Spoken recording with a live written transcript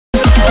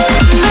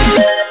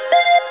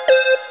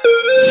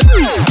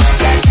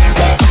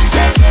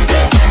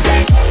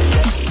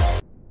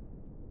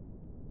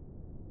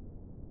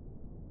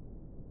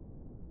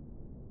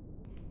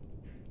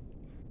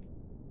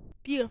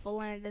beautiful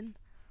landing.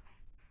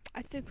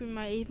 I think we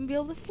might even be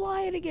able to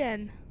fly it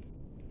again.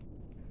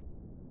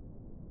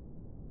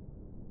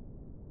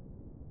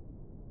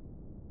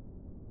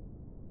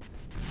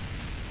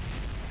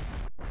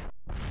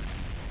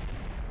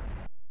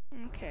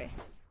 Okay.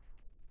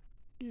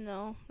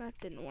 No, that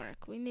didn't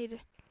work. We need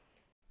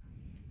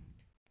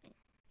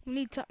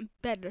something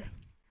better.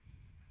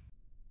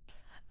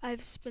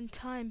 I've spent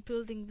time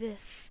building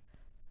this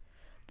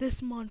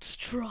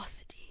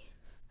monstrosity.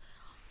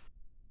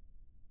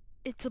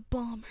 It's a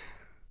bomber.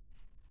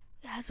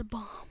 It has a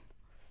bomb.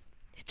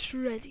 It's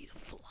ready to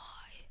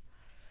fly.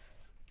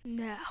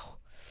 Now,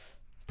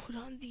 put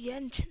on the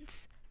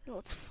engines and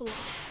let's fly.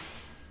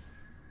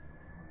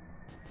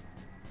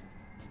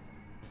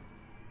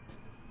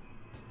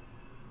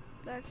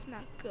 That's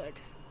not good.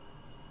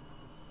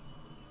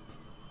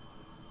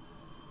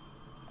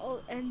 All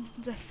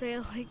engines are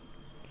failing.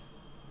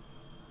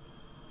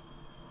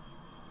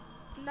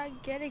 I'm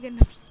not getting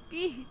enough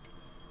speed.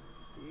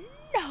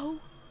 No.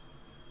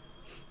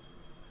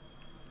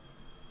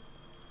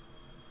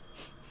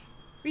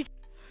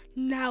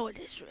 Now it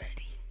is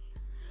ready.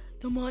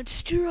 The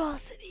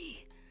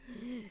monstrosity.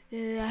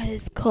 That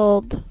is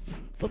called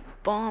the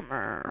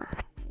Bomber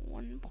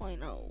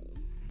 1.0.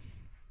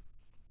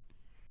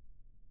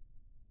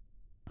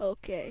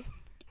 Okay.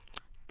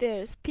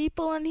 There's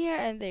people in here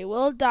and they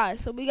will die.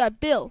 So we got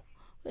Bill.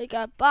 We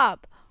got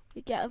Bob.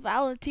 We got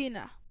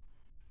Valentina.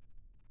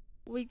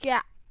 We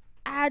got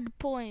Add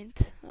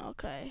Point.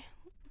 Okay.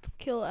 Let's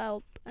kill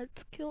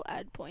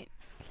Add Point.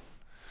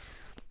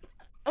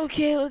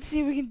 Okay, let's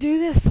see if we can do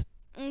this.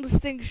 This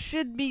thing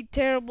should be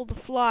terrible to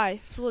fly,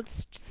 so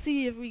let's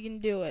see if we can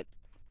do it.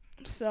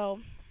 So,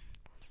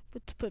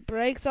 let's put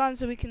brakes on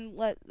so we can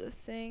let the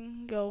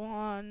thing go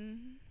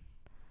on.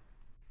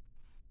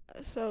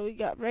 So we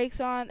got brakes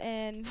on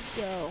and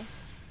go.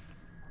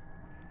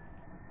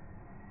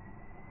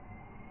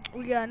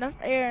 We got enough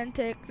air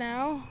intake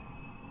now.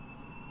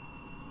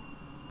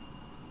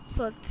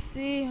 So let's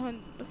see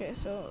when, okay,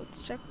 so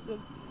let's check the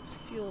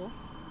fuel.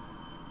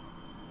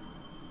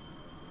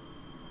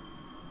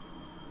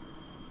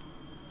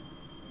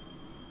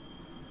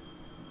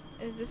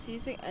 Is this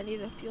using any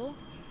of the fuel?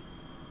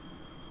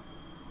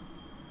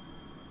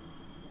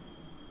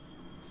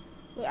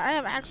 Wait, I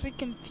am actually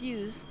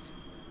confused.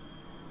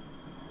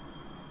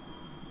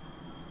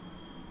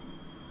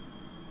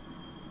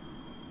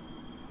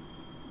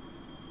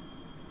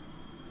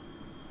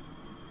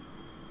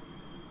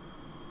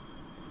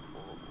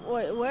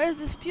 Wait, where is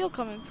this fuel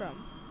coming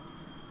from?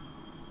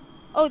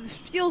 Oh, this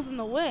fuel's in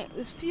the wing.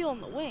 There's fuel in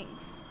the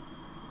wings.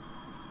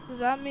 Does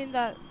that mean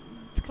that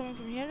it's coming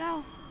from here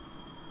now?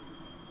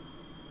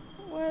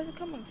 Where is it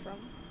coming from?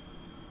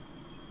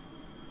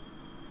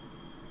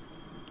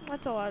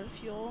 That's a lot of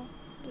fuel.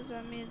 Does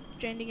that mean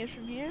draining it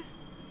from here?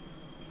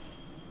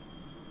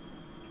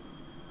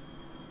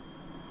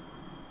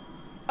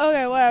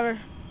 Okay, whatever.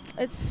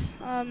 It's,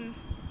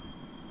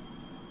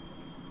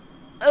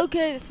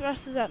 okay, the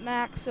thrust is at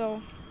max,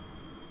 so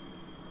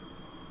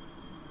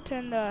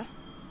turn the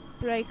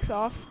brakes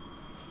off.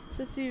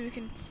 So let's see if we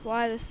can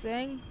fly this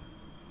thing.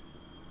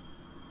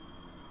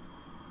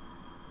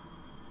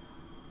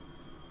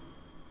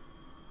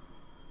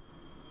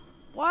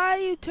 Why are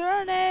you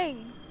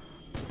turning?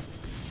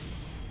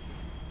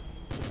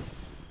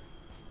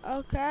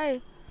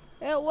 Okay,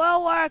 it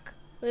will work.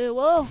 We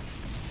will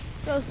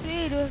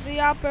proceed with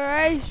the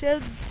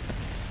operations,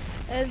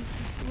 and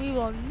we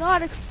will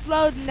not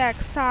explode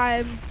next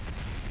time.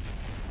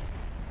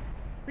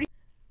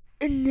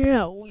 And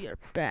now we are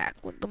back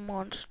with the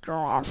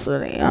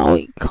monstrosity. How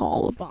we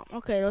call a bomb.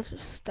 Okay, let's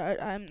just start.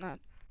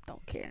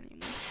 Don't care anymore.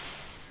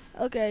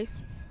 Okay.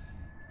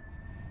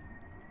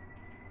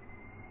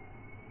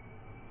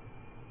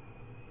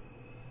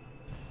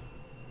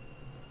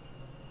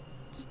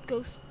 Just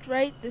go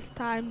straight this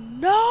time.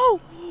 No!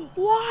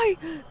 Why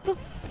the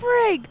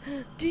frig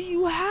do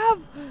you have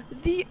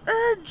the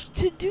urge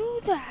to do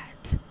that?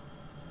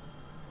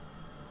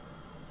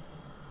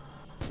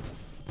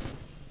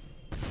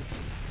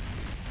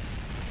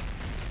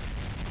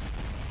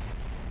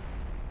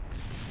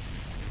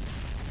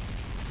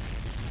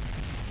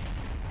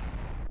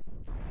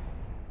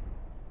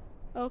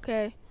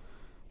 Okay,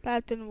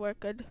 that didn't work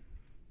good.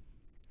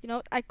 You know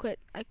what? I quit.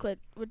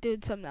 We're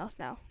doing something else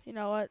now. You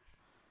know what?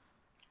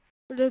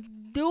 We're just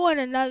doing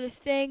another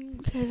thing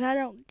because I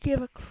don't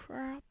give a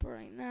crap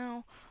right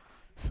now.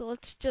 So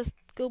let's just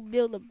go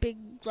build a big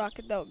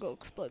rocket that'll go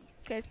explode.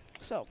 Okay,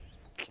 so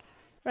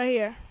right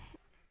here.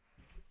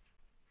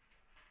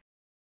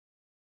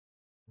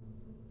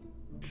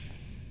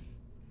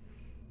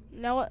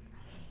 You know what?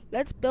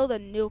 Let's build a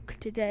nuke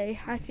today.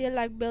 I feel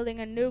like building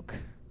a nuke.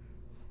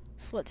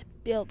 So let's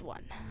build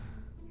one.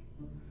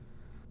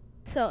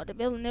 So to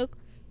build a nuke,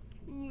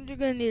 you're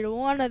gonna need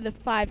one of the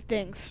 5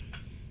 things.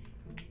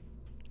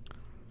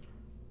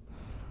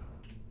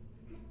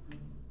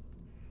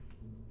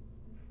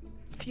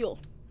 Fuel.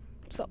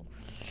 So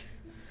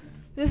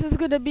this is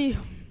gonna be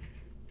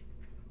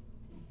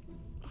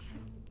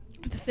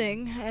the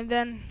thing, and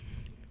then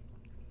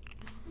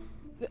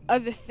the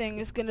other thing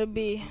is gonna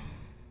be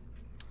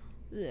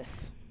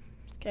this.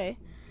 Okay,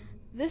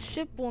 this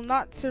ship will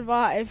not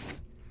survive,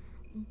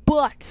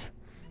 but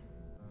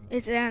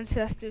its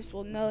ancestors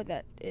will know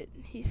that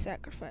he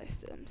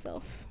sacrificed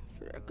himself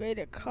for a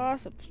greater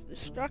cause of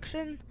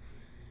destruction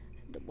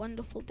and a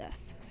wonderful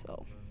death.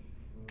 So,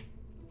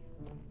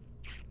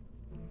 if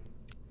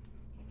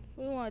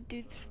we want to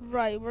do this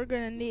right, we're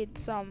gonna need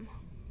some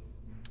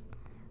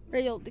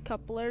rail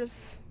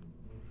decouplers.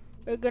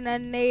 We're gonna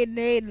need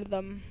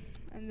them,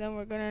 and then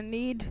we're gonna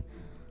need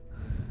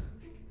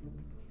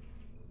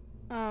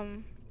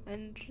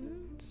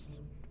engines.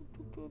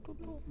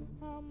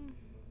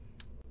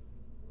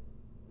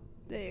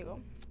 There you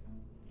go.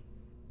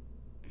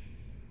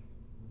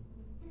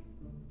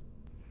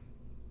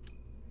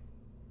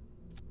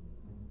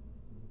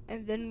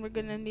 And then we're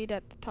gonna need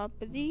at the top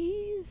of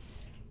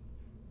these.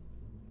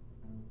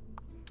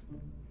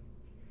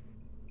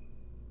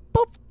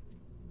 Boop!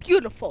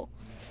 Beautiful.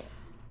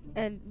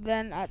 And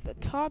then at the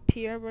top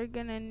here, we're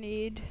gonna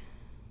need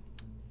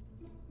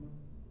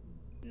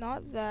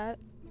not that,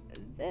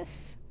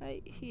 this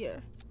right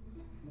here.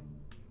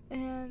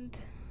 And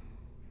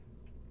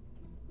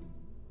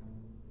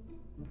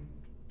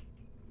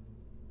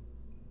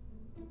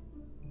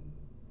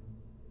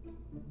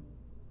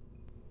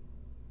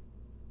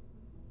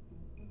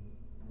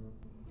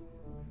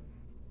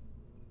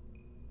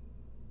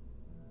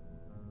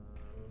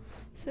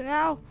so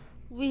now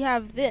we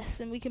have this,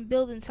 and we can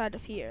build inside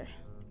of here.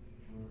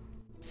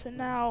 So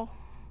now,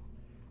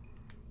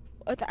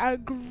 with our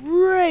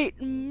great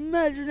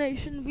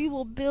imagination, we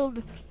will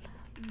build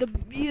the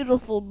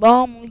beautiful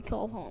bomb we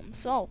call home.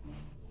 So,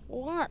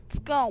 let's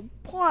go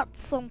put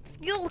some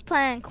fuel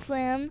tanks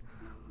in,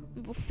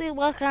 and we'll see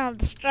what kind of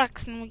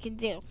destruction we can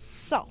do.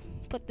 So,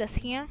 put this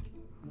here.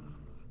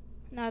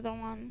 Another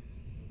one.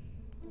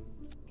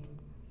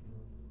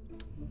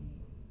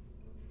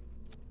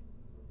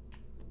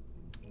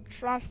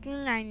 Trust me,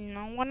 I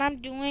know what I'm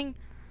doing.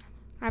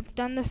 I've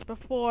done this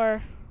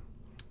before.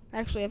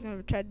 Actually, I've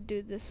never tried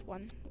to do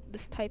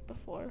this type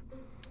before.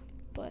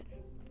 But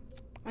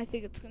I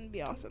think it's gonna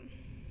be awesome.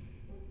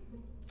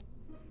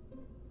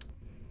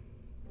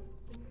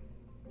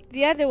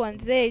 The other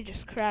ones, they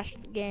just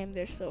crashed the game.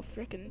 They're so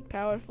freaking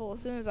powerful.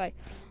 As soon as I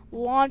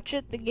launch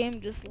it, the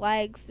game just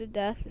lags to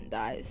death and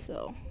dies.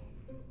 So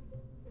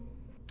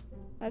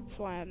that's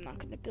why I'm not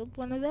gonna build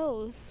one of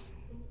those.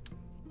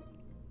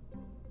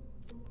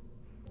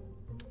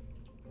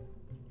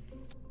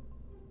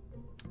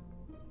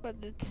 But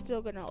it's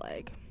still gonna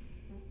lag.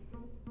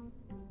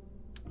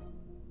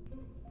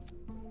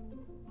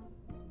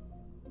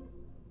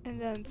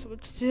 And then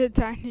switch to the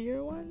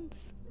tinier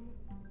ones.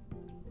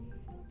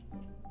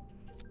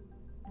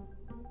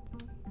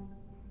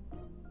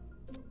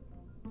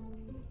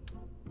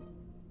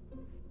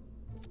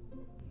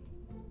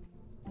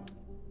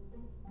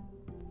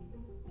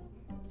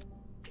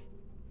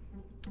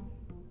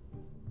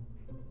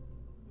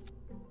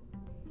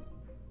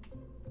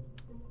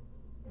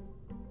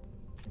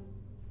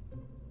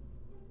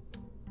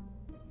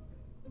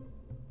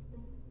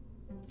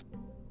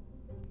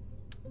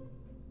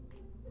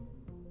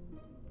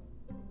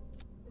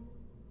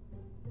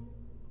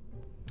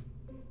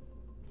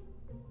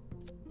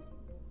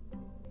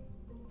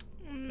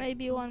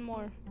 Maybe one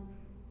more.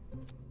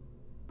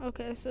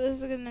 Okay, so this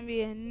is gonna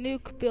be a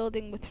nuke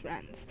building with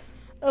friends.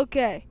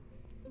 Okay.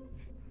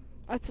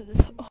 That's what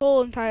this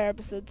whole entire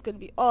episode is gonna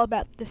be all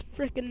about, this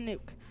freaking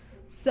nuke.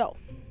 So,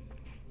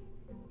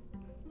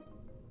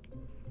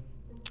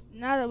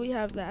 now that we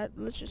have that,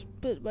 let's just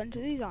put a bunch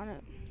of these on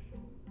it.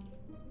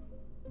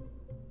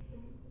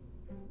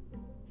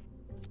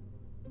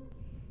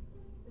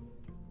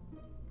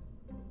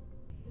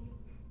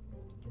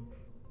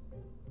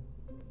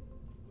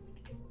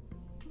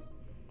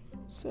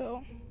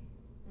 So,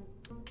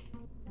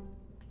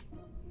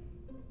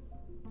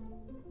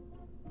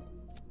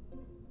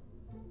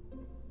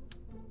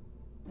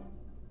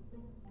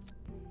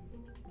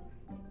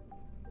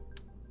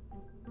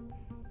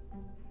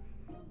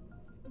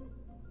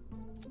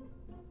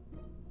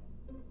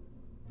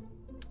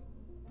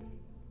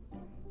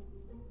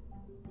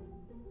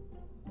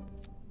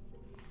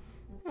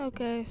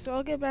 okay, so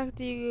I'll get back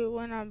to you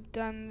when I'm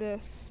done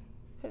this,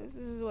 because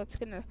this is what's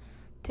gonna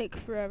take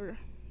forever.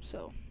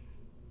 So,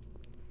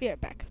 be right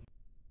back.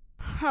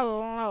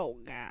 Hello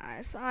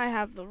guys, I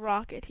have the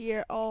rocket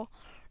here all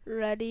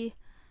ready,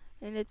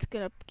 and it's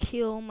gonna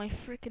kill my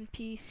freaking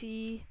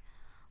PC.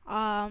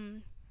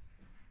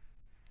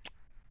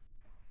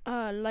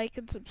 Like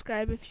and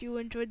subscribe if you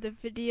enjoyed the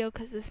video,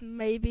 because this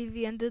may be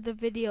the end of the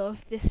video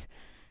if this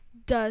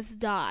does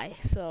die.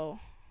 So,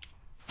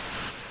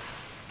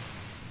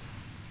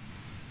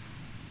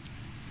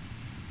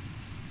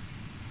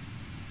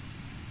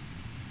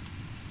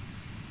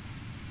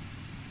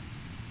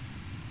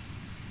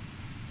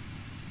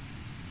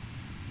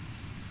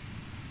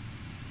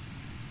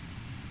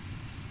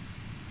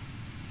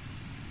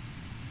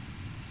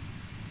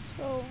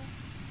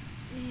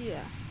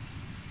 yeah.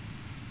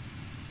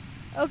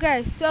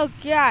 Okay, so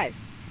guys,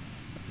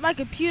 my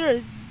computer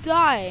is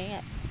dying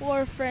at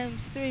 4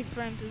 frames, 3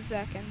 frames a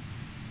second.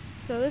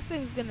 So this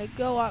thing's gonna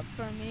go up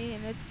for me,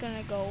 and it's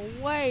gonna go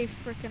way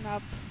freaking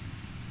up.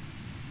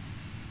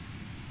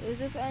 Is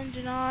this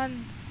engine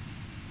on?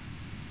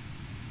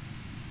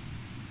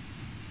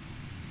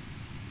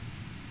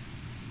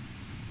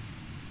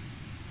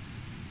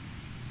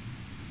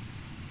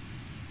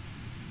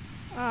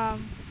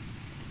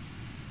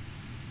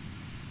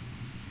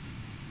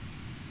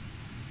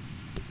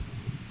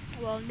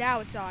 Well, now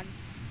it's on.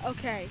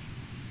 Okay.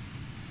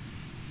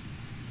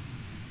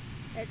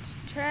 Let's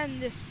turn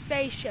this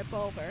spaceship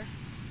over.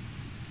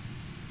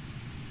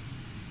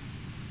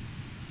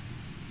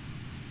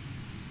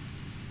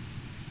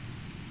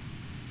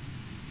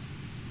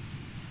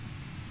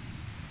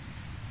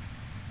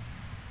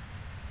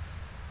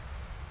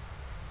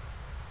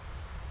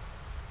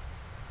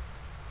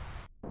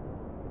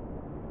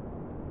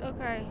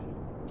 Okay.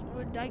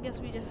 I guess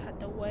we just had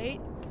to wait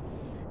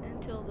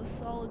until the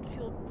solid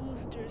fuel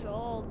boosters are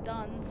all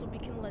done so we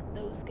can let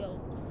those go.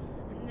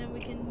 And then we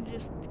can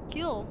just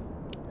kill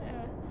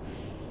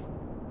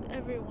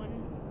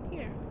everyone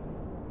here.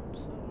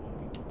 So,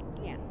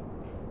 yeah.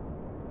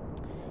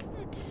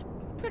 It's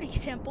pretty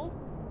simple.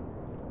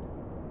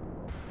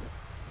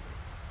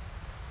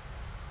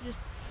 Just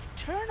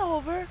turn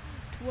over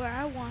to where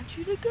I want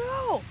you to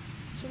go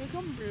so we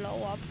can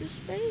blow up the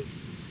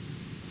space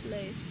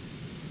place.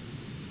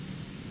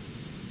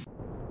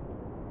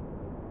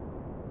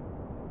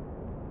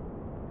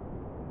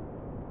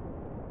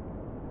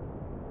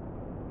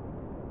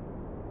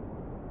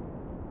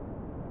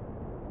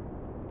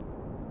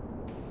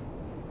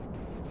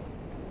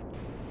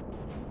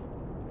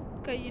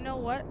 Okay, you know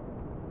what?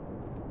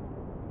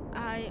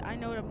 I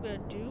know what I'm gonna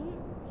do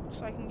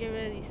so I can get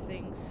rid of these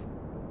things.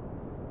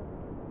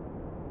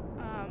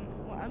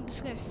 Well, I'm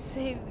just gonna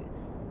save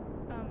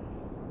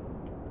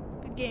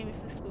the game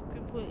if this goes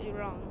completely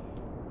wrong.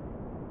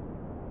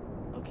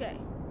 Okay.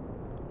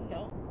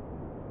 No.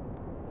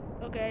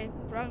 Okay,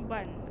 wrong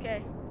button.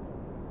 Okay.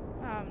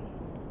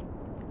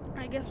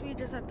 I guess we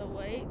just have to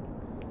wait.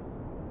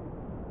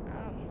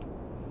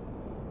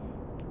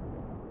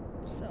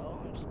 So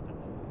I'm just gonna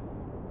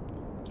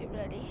get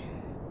ready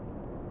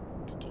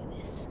to do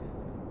this.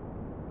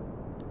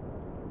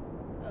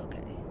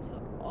 Okay,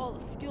 so all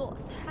the fuel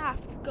is half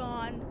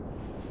gone.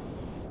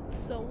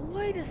 So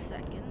wait a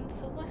second.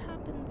 So what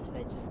happens if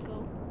I just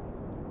go?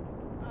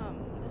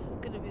 This is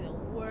gonna be the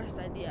worst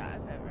idea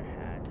I've ever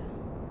had.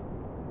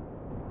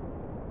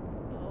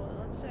 So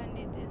let's say I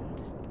need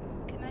to just.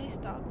 Can I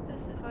stop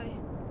this if I?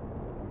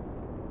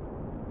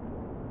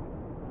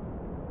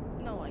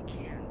 No, I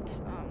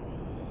can't.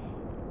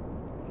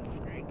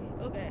 Frig.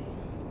 Okay.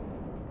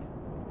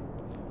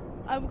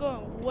 I'm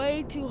going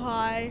way too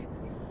high.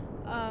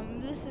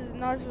 This is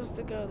not supposed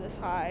to go this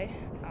high.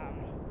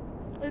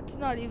 It's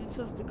not even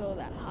supposed to go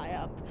that high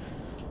up.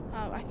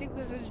 I think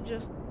this is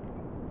just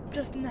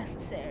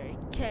necessary,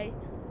 okay?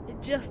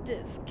 It just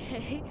is,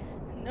 okay?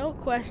 No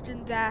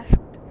questions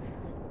asked.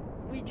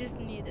 We just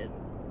need it.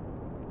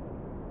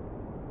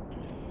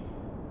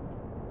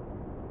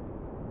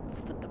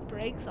 Let's put the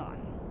brakes on.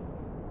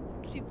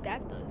 See what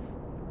that does.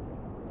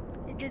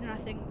 It did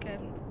nothing, okay?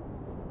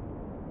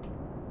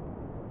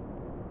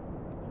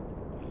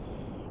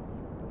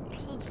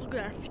 So let's look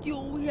at our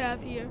fuel we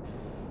have here.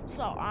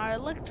 So our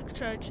electric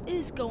charge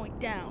is going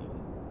down.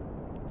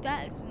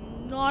 That is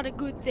not a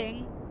good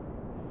thing.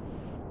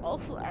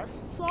 Also, our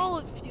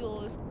solid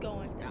fuel is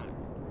going down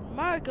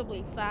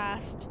remarkably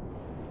fast.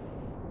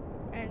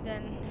 And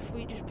then if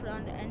we just put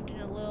on the engine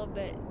a little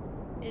bit,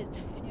 its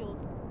fuel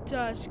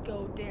does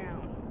go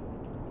down.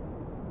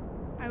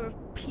 I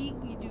repeat,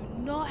 we do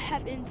not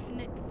have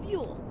infinite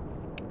fuel.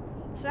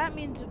 So that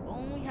means we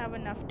only have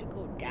enough to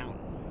go down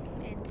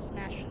and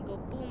smash and go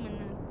boom and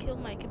then kill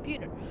my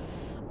computer.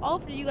 All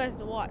for you guys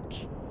to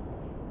watch.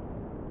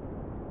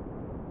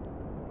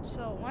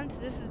 So once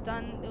this is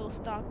done, it will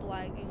stop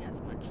lagging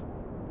as much.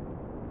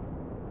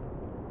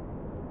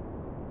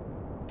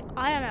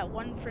 I am at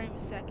 1 frame a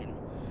second.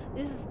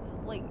 This is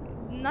like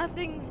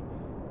nothing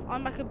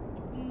on my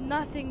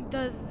nothing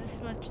does this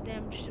much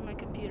damage to my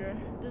computer.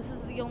 This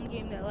is the only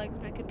game that lags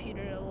my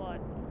computer a lot.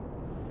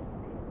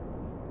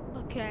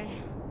 Okay,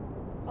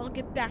 I'll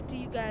get back to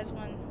you guys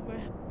when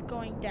we're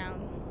going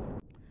down.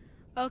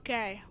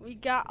 Okay, we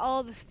got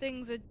all the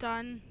things are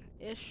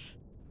done-ish.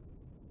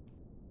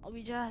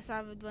 We just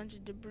have a bunch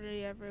of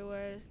debris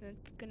everywhere, and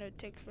it's gonna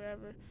take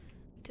forever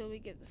until we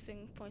get this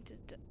thing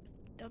pointed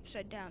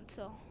upside down.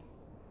 So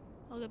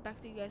I'll get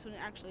back to you guys when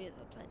it actually is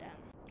upside down.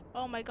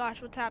 Oh my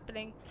gosh, what's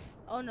happening?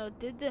 Oh no,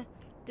 did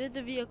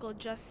the vehicle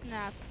just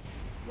snap?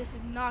 This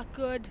is not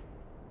good.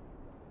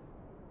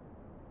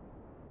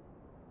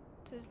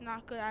 This is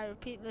not good. I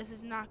repeat, this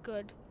is not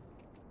good.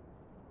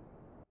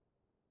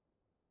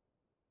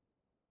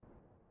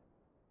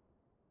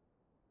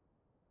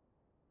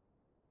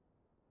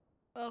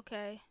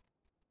 Okay.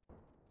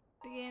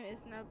 The game is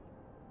not.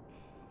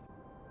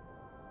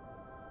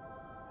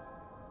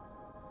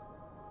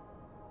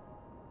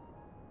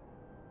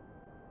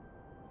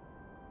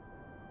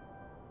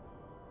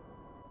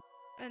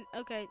 And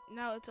okay,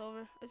 now it's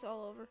over. It's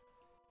all over.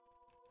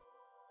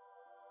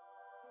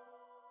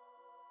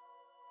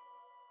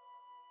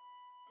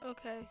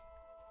 Okay.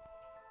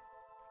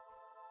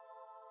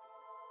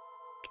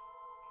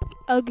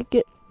 I'll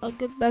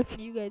get back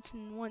to you guys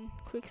in one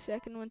quick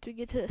second. Once we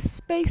get to the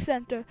space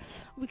center,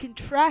 we can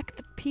track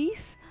the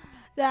piece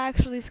that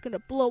actually is gonna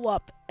blow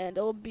up, and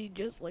it'll be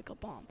just like a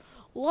bomb.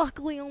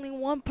 Luckily, only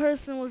one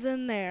person was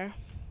in there,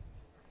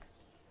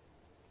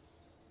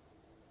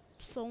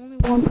 so only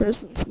one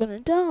person's gonna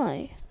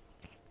die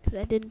because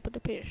I didn't put a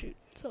parachute.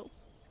 So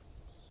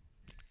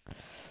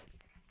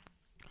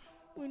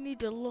we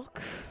need to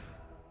look.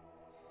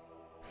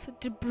 So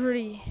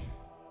debris,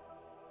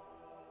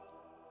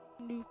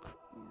 nuke,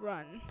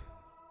 run.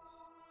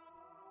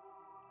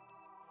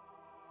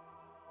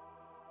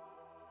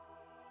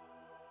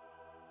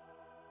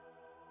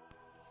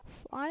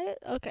 Fly it?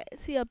 Okay,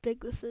 see how big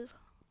this is.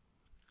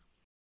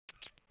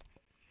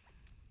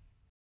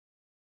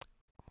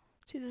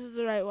 See, this is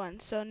the right one.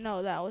 So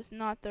no, that was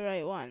not the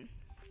right one.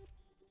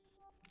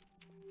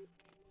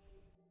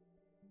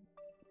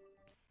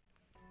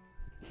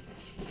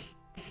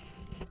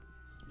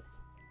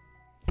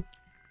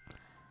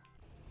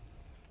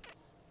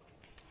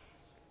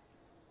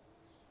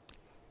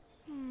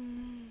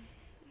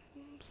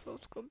 So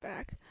let's go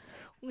back.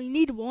 We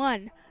need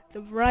one.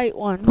 The right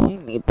one. We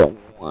need the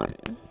one.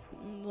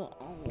 The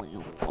only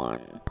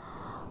one.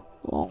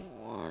 The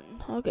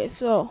one. Okay,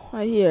 so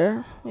right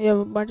here we have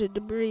a bunch of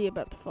debris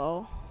about to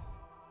fall.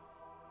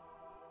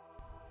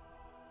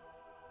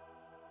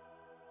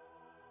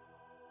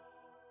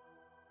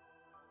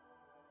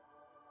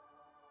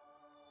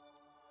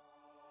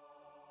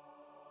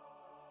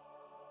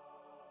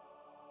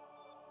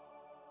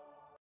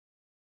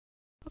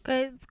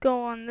 Okay, let's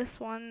go on this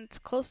one. It's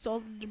close to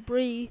all the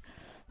debris.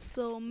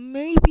 So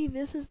maybe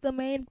this is the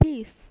main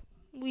piece.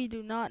 We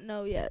do not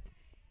know yet.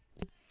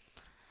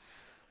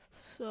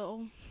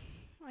 So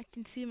I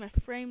can see my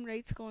frame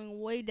rate's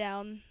going way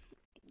down.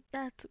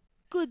 That's a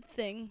good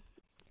thing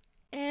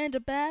and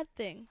a bad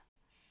thing.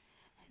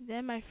 And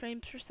then my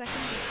frames per second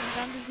just went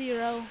down to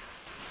 0.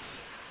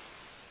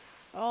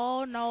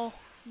 Oh no,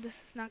 this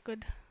is not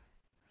good.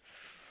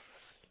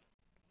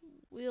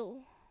 Will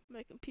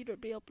my computer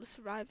be able to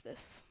survive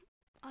this?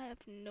 I have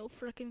no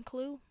frickin'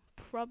 clue.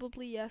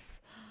 Probably yes.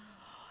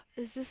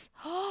 Is this?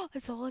 Oh,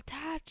 it's all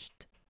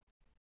attached.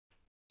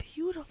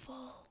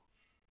 Beautiful.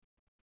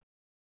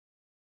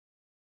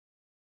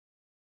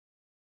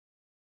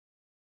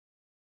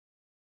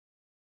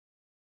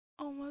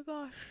 Oh my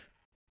gosh.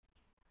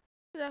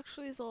 It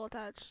actually is all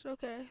attached.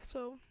 Okay,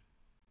 so.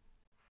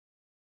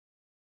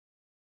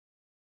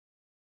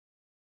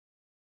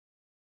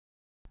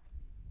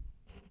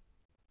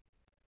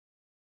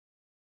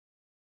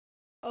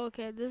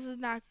 Okay, this is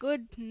not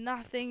good.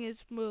 Nothing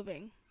is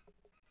moving.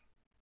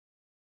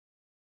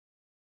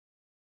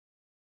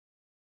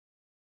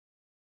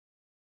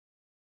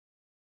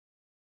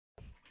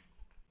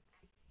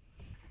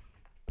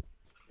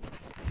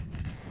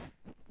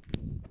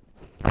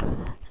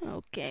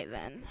 Okay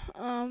then.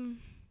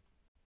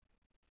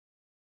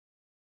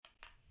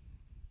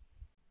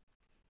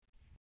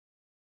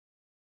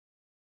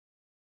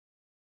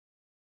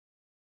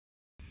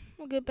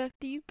 We'll get back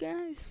to you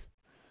guys.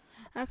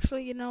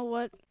 Actually, you know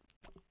what?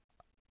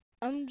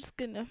 I'm just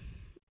gonna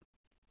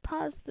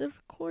pause the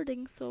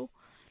recording so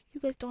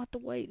you guys don't have to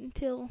wait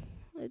until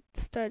it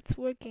starts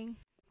working.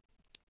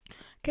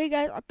 Okay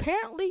guys,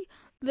 apparently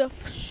the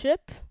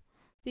ship,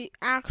 the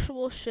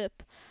actual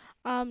ship,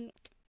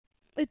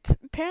 it's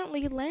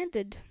apparently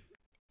landed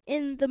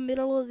in the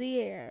middle of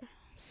the air.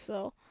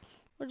 So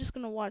we're just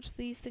gonna watch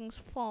these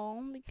things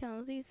fall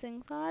because these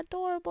things are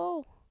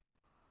adorable.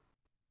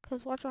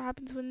 Cause watch what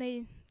happens when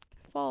they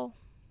fall.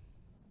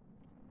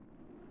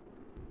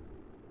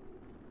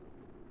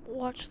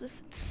 Watch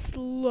this in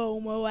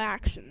slow-mo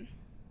action.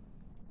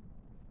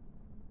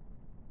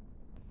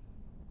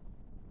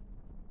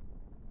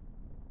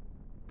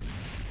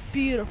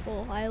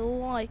 Beautiful, I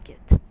like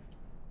it.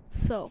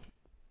 So,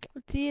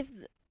 let's see if,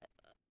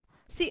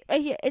 see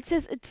right here, it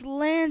says it's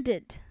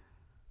landed.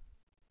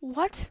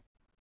 What?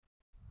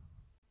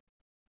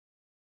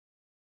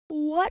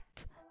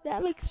 What?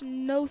 That makes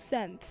no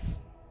sense.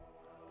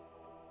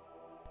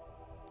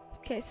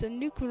 Okay, so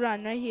nuke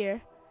run right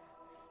here.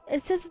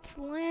 It says it's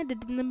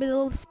landed in the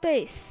middle of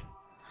space.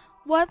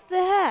 What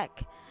the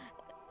heck?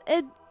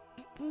 It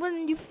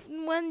when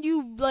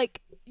you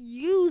like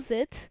use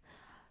it,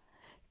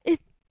 it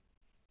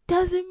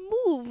doesn't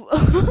move.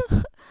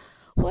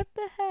 What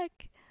the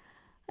heck?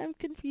 I'm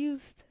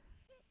confused.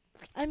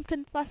 I'm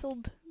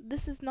confuzzled.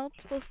 This is not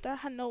supposed to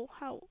know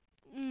how.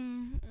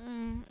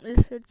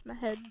 This hurts my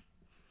head.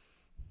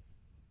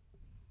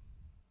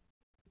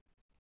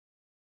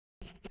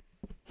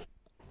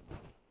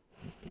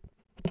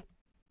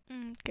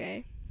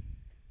 Okay.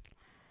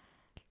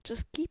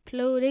 Just keep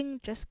loading,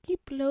 just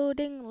keep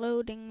loading,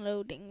 loading.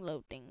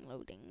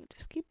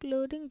 Just keep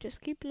loading,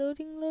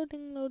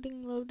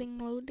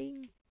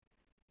 loading.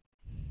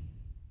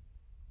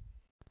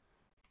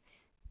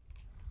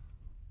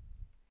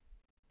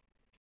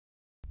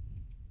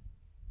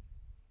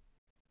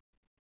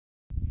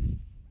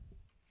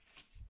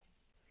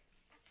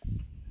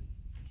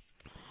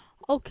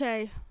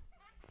 Okay.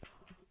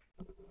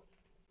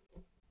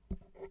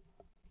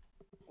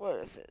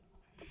 Where is it?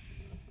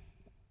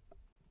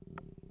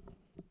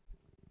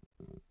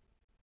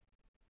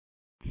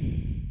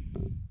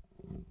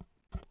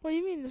 What do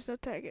you mean there's no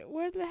target?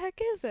 Where the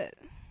heck is it?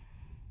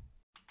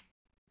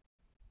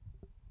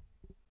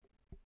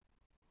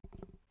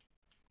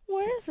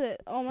 Where is it?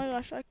 Oh my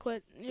gosh, I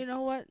quit. You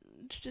know what?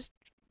 It's just...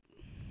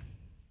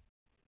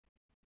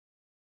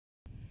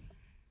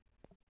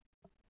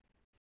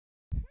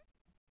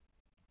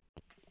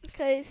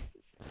 Okay,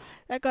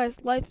 that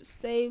guy's life is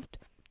saved.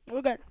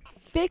 We're gonna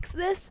fix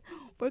this.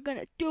 We're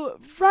gonna do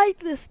it right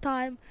this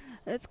time.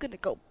 And it's gonna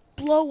go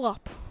blow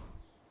up.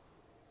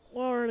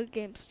 Or the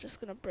game's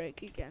just gonna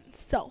break again.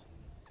 So,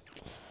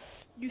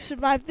 you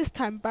survived this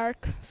time,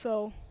 Bark.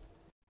 So,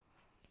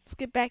 let's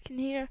get back in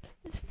here.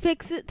 Let's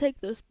fix it. Take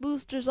those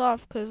boosters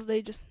off because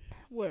they just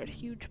were a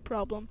huge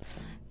problem.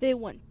 They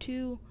went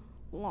too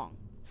long.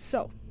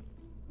 So,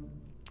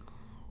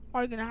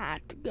 we're gonna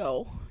have to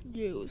go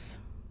use...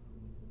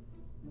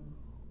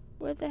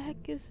 Where the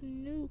heck is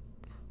Nuke?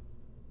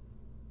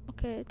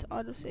 Okay, it's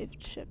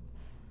auto-saved ship.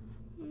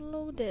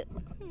 Load it.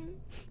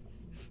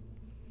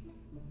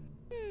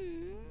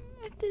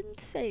 It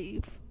didn't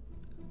save.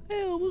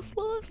 I almost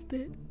lost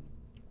it.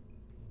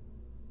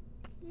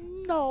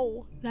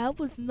 No, that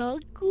was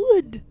not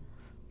good.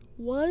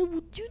 Why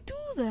would you do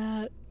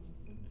that?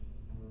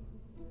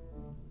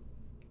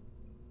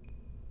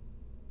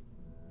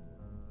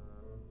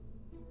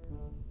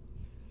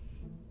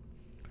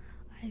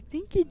 I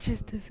think it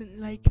just doesn't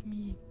like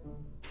me.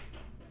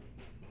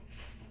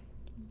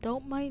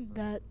 Don't mind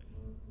that.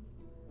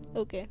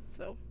 Okay,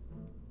 so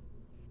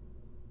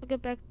I'll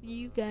get back to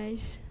you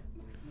guys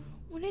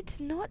when it's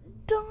not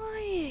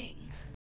dying.